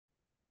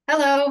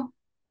Hello,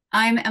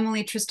 I'm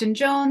Emily Tristan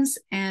Jones,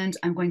 and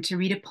I'm going to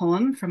read a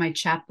poem from my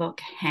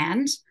chapbook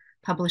Hand,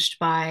 published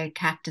by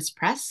Cactus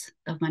Press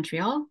of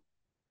Montreal.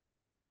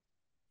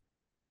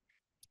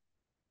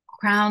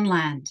 Crown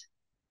Land.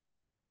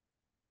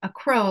 A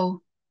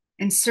crow,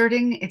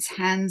 inserting its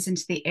hands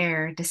into the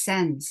air,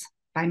 descends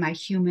by my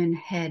human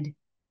head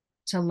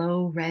to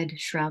low red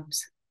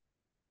shrubs.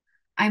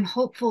 I'm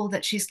hopeful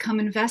that she's come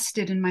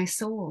invested in my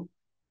soul,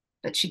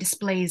 but she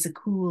displays a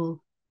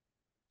cool.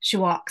 She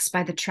walks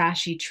by the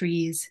trashy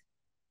trees,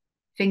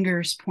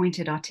 fingers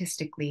pointed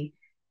autistically,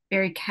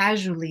 very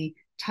casually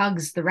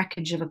tugs the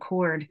wreckage of a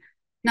cord,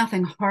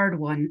 nothing hard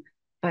won,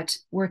 but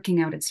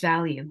working out its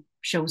value,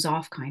 shows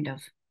off kind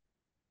of.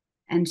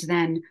 And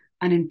then,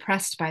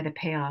 unimpressed by the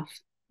payoff,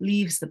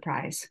 leaves the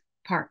prize,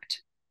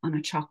 parked on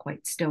a chalk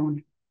white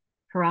stone,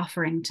 her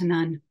offering to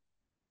none.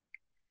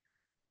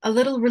 A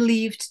little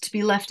relieved to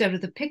be left out of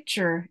the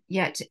picture,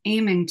 yet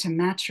aiming to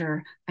match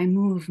her, I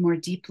move more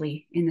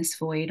deeply in this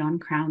void on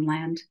Crown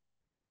Land,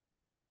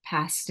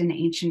 past an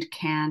ancient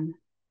can,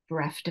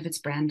 bereft of its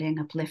branding,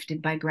 uplifted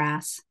by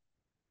grass,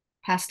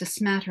 past a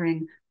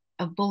smattering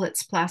of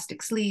bullets'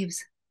 plastic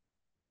sleeves.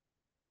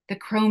 The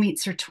crow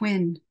meets her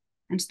twin,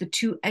 and the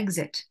two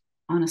exit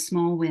on a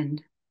small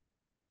wind.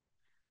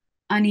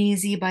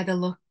 Uneasy by the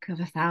look of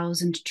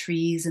 1,000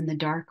 trees in the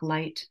dark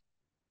light,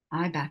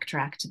 I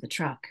backtrack to the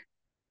truck.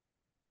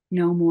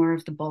 No more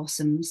of the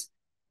balsams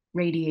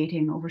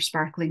radiating over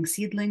sparkling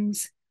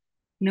seedlings,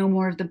 no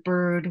more of the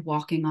bird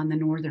walking on the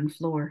northern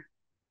floor.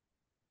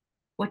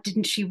 What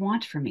didn't she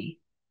want from me?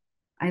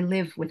 I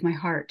live with my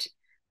heart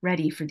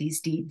ready for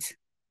these deeds.